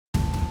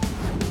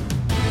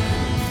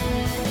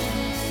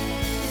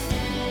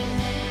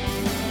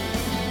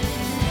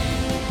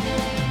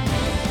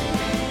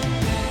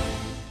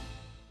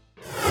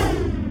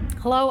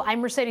Hello, I'm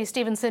Mercedes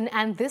Stephenson,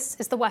 and this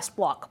is the West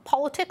Block,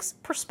 politics,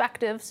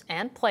 perspectives,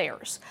 and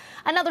players.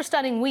 Another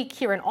stunning week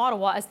here in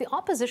Ottawa as the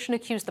opposition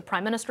accused the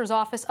Prime Minister's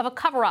office of a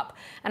cover-up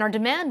and are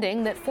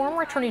demanding that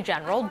former Attorney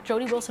General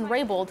Jody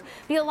Wilson-Raybould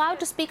be allowed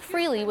to speak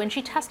freely when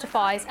she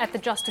testifies at the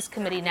Justice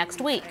Committee next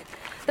week.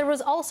 There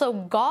was also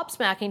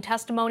gobsmacking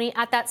testimony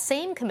at that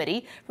same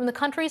committee from the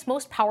country's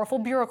most powerful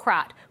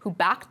bureaucrat, who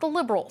backed the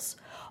Liberals.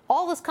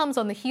 All this comes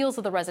on the heels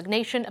of the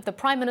resignation of the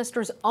Prime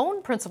Minister's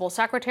own principal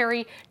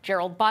secretary,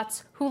 Gerald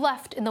Butts, who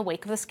left in the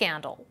wake of the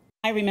scandal.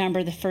 I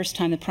remember the first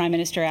time the Prime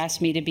Minister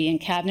asked me to be in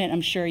Cabinet. I'm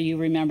sure you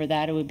remember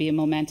that. It would be a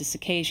momentous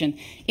occasion.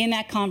 In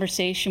that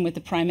conversation with the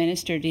Prime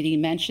Minister, did he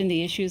mention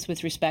the issues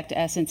with respect to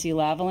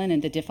SNC-Lavalin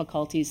and the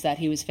difficulties that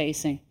he was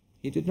facing?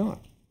 He did not.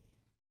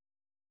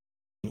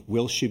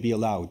 Will she be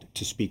allowed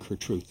to speak her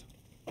truth?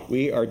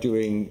 We are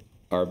doing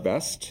our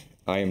best.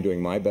 I am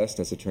doing my best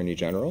as Attorney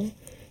General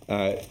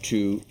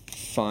to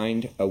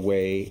find a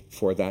way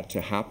for that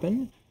to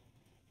happen.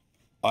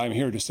 I'm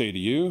here to say to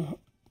you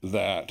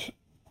that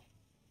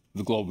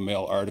the Globe and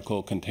Mail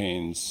article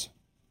contains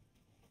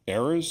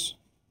errors,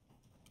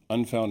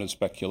 unfounded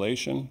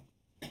speculation,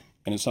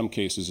 and in some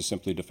cases is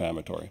simply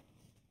defamatory.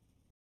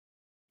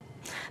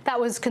 That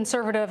was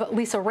Conservative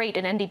Lisa Raitt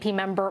and NDP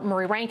member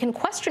Murray Rankin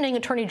questioning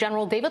Attorney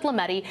General David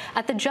Lametti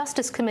at the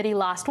Justice Committee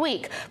last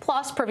week,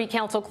 plus Privy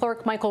Council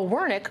Clerk Michael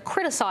Wernick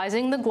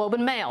criticizing the Globe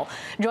and Mail.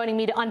 Joining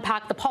me to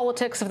unpack the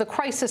politics of the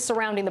crisis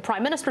surrounding the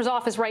Prime Minister's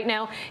office right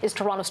now is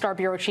Toronto Star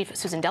Bureau Chief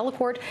Susan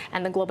Delacourt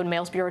and the Globe and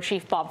Mail's Bureau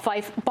Chief Bob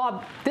Fife.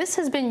 Bob, this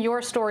has been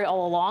your story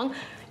all along.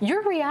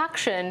 Your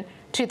reaction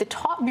to the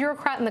top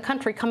bureaucrat in the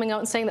country coming out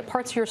and saying that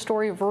parts of your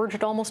story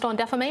verged almost on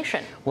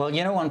defamation. Well,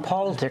 you know, in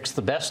politics,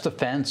 the best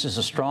offense is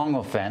a strong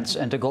offense,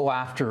 and to go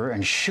after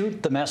and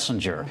shoot the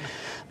messenger.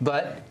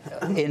 But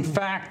in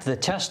fact, the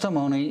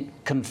testimony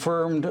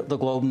confirmed the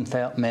Globe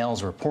and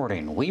Mail's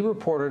reporting. We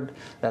reported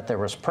that there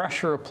was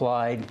pressure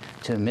applied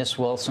to Miss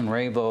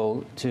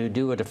Wilson-Raybould to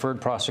do a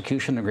deferred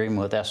prosecution agreement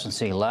with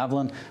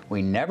SNC-Lavalin.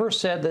 We never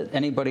said that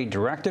anybody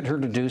directed her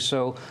to do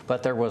so,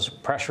 but there was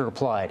pressure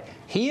applied.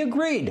 He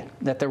agreed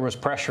that there was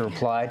pressure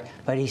applied,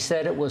 but he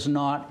said it was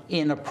not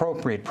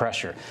inappropriate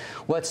pressure.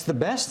 What's the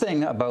best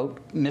thing about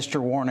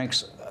Mr.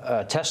 Warnick's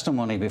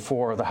testimony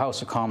before the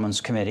House of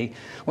Commons committee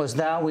was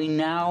that we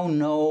now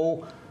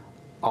know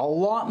a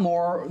lot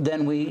more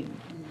than we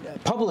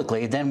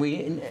publicly than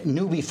we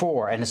knew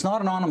before. And it's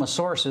not anonymous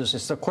sources.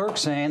 It's the clerk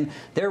saying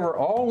there were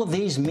all of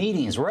these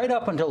meetings right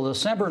up until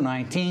December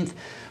 19th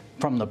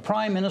from the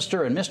Prime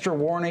Minister and Mr.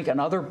 Warnick and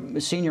other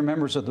senior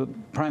members of the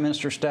Prime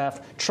Minister's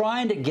staff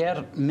trying to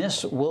get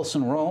Miss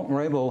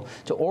Wilson-Raybould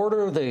to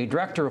order the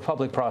Director of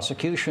Public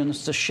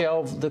Prosecutions to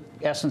shelve the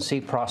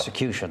SNC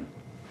prosecution.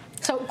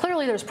 So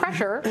clearly there's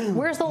pressure.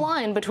 Where's the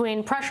line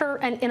between pressure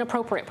and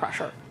inappropriate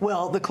pressure?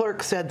 Well, the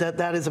clerk said that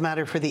that is a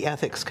matter for the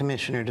ethics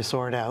commissioner to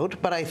sort out.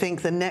 But I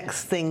think the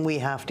next thing we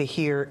have to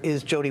hear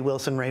is Jody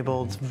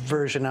Wilson-Raybould's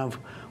version of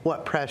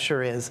what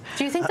pressure is.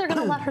 Do you think they're going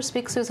to let her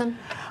speak, Susan?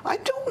 I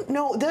don't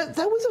know. That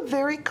was a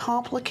very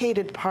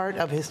complicated part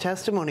of his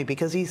testimony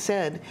because he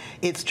said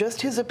it's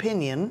just his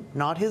opinion,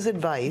 not his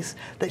advice,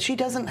 that she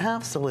doesn't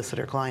have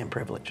solicitor-client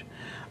privilege.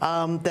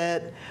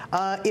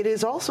 It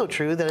is also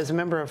true that as a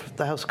member of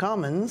the House of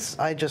Commons,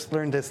 I just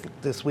learned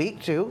this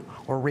week too,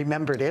 or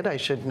remembered it, I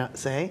should not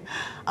say,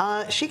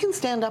 she can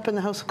stand up in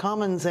the House of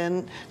Commons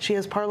and she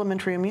has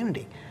parliamentary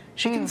immunity.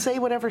 She can say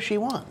whatever she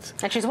wants.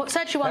 And she's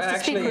said she wants to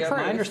speak her truth.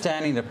 My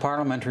understanding that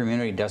parliamentary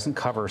immunity doesn't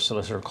cover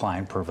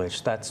solicitor-client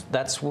privilege. That's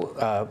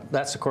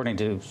according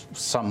to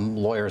some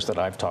lawyers that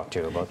I've talked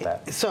to about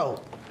that.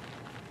 So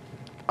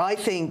I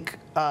think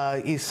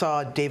you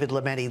saw David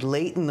Lametti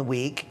late in the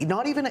week,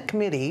 not even at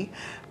committee,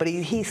 but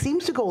he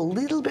seems to go a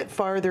little bit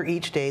farther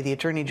each day, the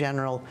Attorney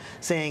General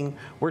saying,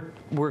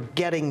 we're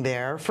getting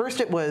there. First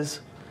it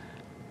was,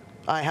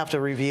 I have to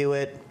review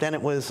it. Then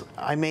it was,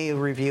 I may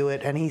review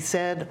it. And he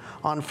said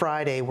on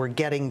Friday, we're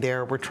getting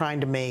there. We're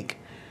trying to make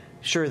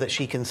sure that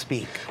she can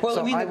speak. Well,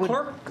 so I mean,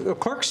 the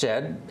clerk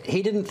said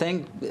he didn't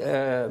think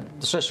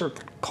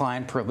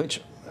solicitor-client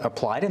privilege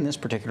applied in this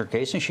particular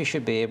case, and she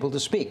should be able to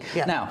speak.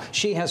 Yeah. Now,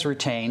 she has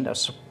retained a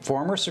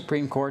former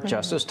Supreme Court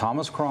Justice,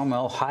 Thomas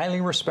Cromwell,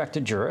 highly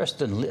respected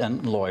jurist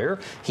and lawyer.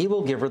 He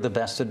will give her the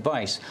best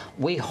advice.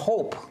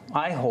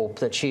 I hope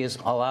that she is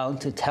allowed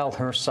to tell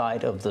her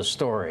side of the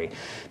story,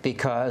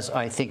 because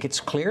I think it's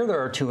clear there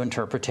are two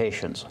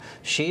interpretations.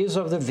 She is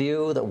of the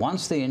view that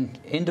once the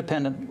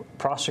independent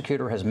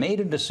prosecutor has made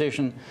a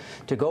decision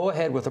to go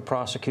ahead with the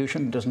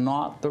prosecution, does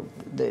not,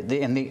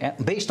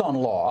 based on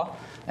law,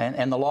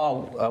 and the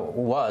law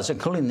was,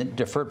 including the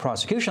deferred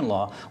prosecution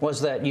law, was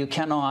that you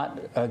cannot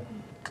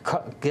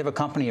give a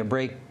company a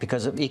break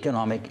because of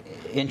economic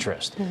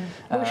interest.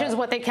 Which is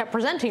what they kept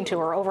presenting to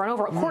her over and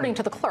over, according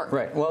to the clerk.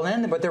 Right. Well,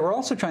 but they were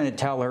also trying to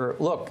tell her,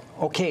 look,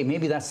 okay,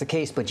 maybe that's the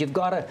case, but you've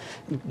got to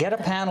get a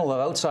panel of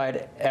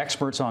outside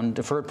experts on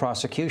deferred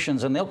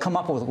prosecutions, and they'll come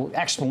up with an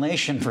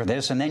explanation for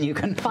this, and then you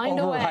can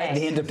override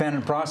the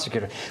independent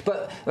prosecutor.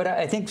 But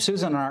I think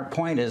Susan and our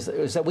point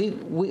is that we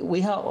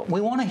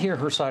want to hear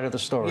her side of the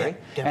story,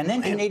 and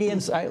then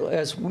Canadians,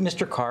 as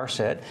Mr. Carr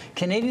said,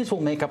 Canadians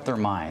will make up their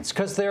minds,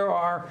 because there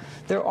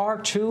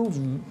are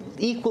two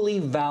equally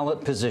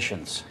valid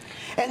positions.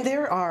 And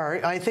there are,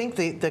 I think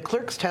the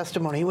clerk's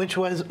testimony, which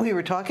was, we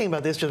were talking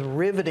about this, just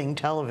riveting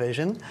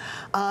television.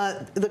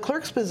 The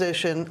clerk's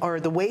position, or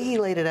the way he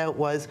laid it out,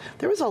 was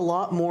there was a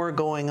lot more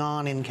going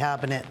on in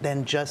cabinet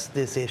than just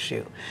this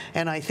issue.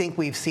 And I think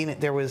we've seen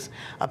it. There was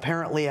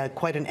apparently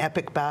quite an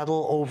epic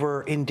battle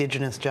over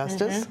Indigenous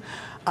justice.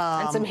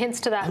 And some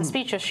hints to that in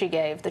speeches she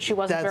gave, that she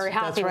wasn't very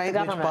happy with the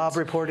government. Which Bob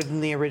reported in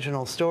the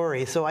original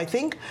story. So I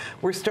think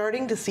we're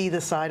starting to see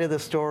the side of the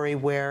story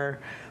where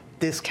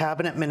this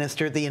cabinet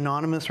minister, the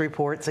anonymous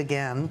reports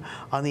again,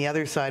 on the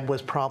other side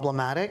was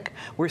problematic.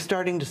 We're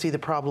starting to see the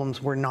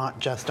problems were not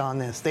just on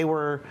this. They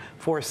were,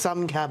 for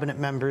some cabinet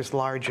members,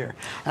 larger.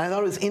 And I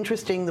thought it was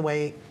interesting the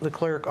way the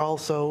clerk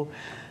also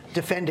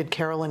defended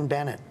Carolyn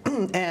Bennett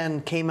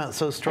and came out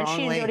so strongly.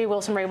 And she and Jody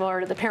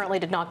Wilson-Raybould apparently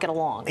did not get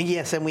along.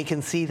 Yes, and we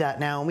can see that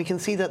now. And we can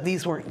see that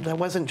that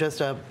wasn't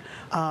just a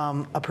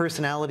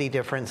personality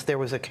difference. There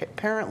was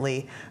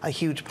apparently a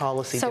huge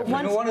policy difference.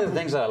 One of the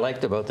things that I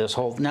liked about this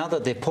whole, now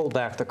that they pulled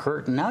back the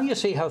curtain, now you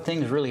see how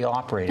things really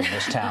operate in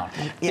this town.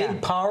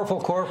 Big, powerful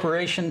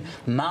corporation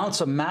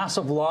mounts a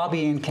massive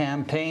lobbying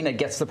campaign. It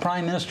gets the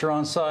Prime Minister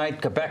on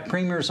side, Quebec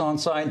Premier's on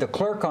side, the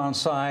clerk on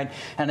side,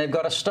 and they've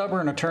got a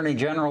stubborn Attorney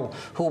General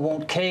who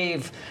won't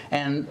cave,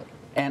 and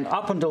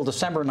up until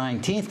December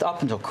 19th,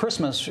 up until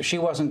Christmas, she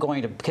wasn't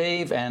going to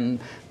cave, and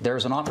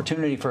there's an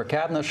opportunity for a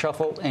cabinet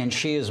shuffle, and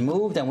she is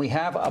moved, and we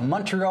have a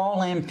Montreal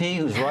MP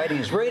who's riding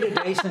his rate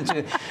adjacent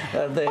to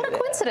the... What a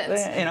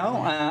coincidence.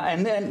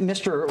 And then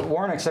Mr.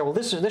 Warnock said, well,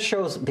 this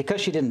shows,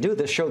 because she didn't do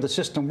this, showed the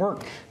system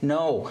worked.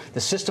 No,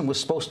 the system was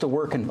supposed to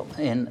work in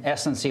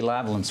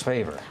SNC-Lavalin's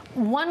favor.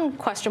 One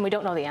question we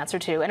don't know the answer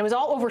to, and it was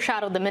all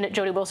overshadowed the minute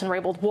Jody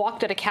Wilson-Raybould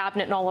walked out of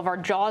cabinet and all of our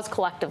jaws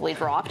collectively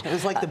dropped. It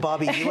was like the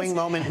Bobby Ewing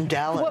moment in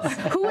Dallas. Well,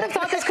 who would have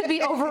thought this could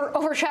be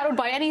overshadowed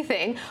by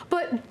anything?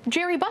 But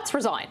Jerry Butts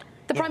resigned,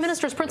 the Prime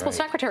Minister's principal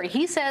secretary.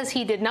 He says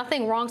he did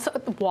nothing wrong. So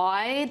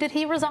why did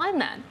he resign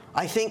then?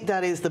 I think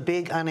that is the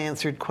big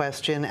unanswered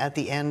question at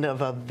the end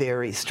of a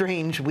very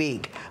strange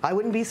week. I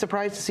wouldn't be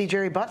surprised to see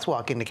Jerry Butts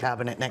walk into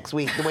cabinet next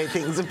week, the way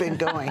things have been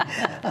going.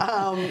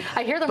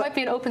 I hear there might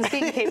be an open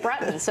seat in Cape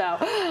Breton, so...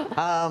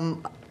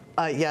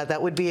 yeah,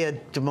 that would be a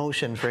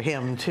demotion for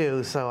him,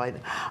 too. So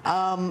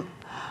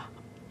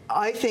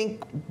I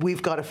think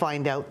we've got to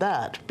find out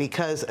that,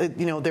 because,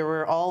 there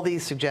were all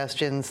these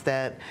suggestions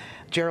that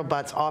Gerald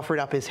Butts offered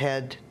up his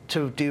head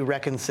to do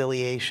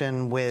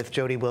reconciliation with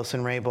Jody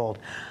Wilson-Raybould.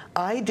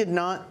 I did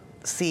not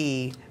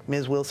see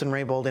Ms.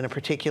 Wilson-Raybould in a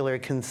particular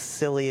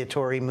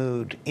conciliatory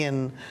mood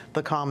in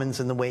the Commons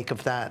in the wake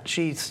of that.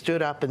 She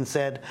stood up and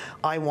said,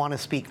 I want to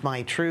speak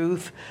my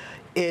truth.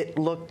 It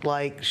looked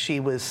like she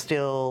was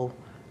still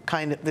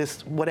kind of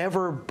this,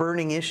 whatever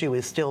burning issue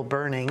is still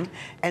burning,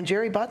 and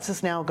Jerry Butts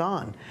is now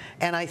gone.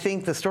 And I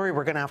think the story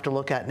we're going to have to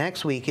look at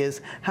next week is,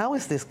 how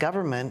is this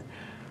government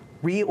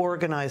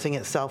reorganizing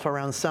itself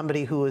around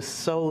somebody who is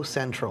so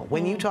central?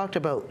 When you talked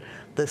about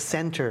the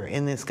center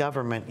in this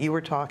government, you were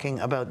talking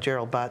about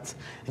Gerald Butts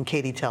and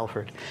Katie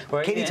Telford.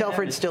 Well, Katie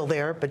Telford's still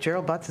there, but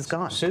Gerald Butts is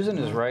gone. Susan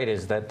is right,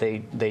 is that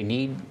they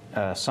need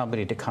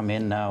somebody to come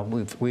in now.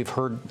 We've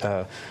heard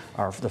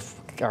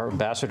our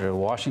ambassador to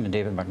Washington,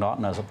 David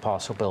McNaughton, as a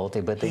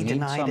possibility, but they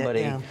need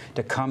somebody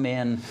to come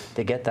in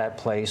to get that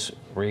place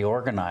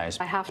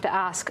reorganized. I have to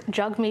ask,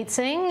 Jagmeet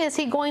Singh, is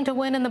he going to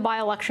win in the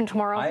by-election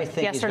tomorrow? I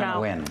think yes he's or going to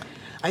no? win.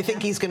 I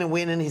think he's going to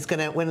win, and he's going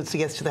to, when he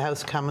gets to the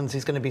House of Commons,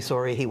 he's going to be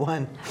sorry he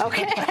won.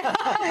 Okay.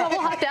 Well, we'll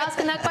have to ask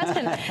him that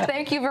question.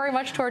 Thank you very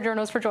much to our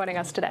journalists for joining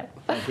us today.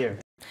 Thank you.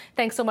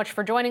 Thanks so much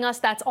for joining us.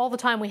 That's all the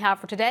time we have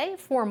for today.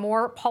 For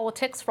more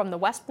politics from the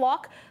West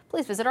Block,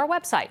 please visit our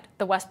website,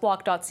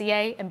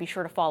 thewestblock.ca, and be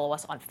sure to follow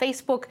us on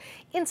Facebook,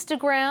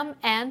 Instagram,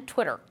 and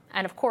Twitter.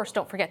 And of course,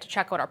 don't forget to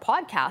check out our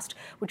podcast,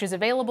 which is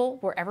available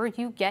wherever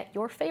you get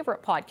your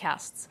favorite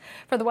podcasts.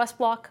 For the West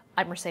Block,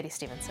 I'm Mercedes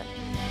Stephenson.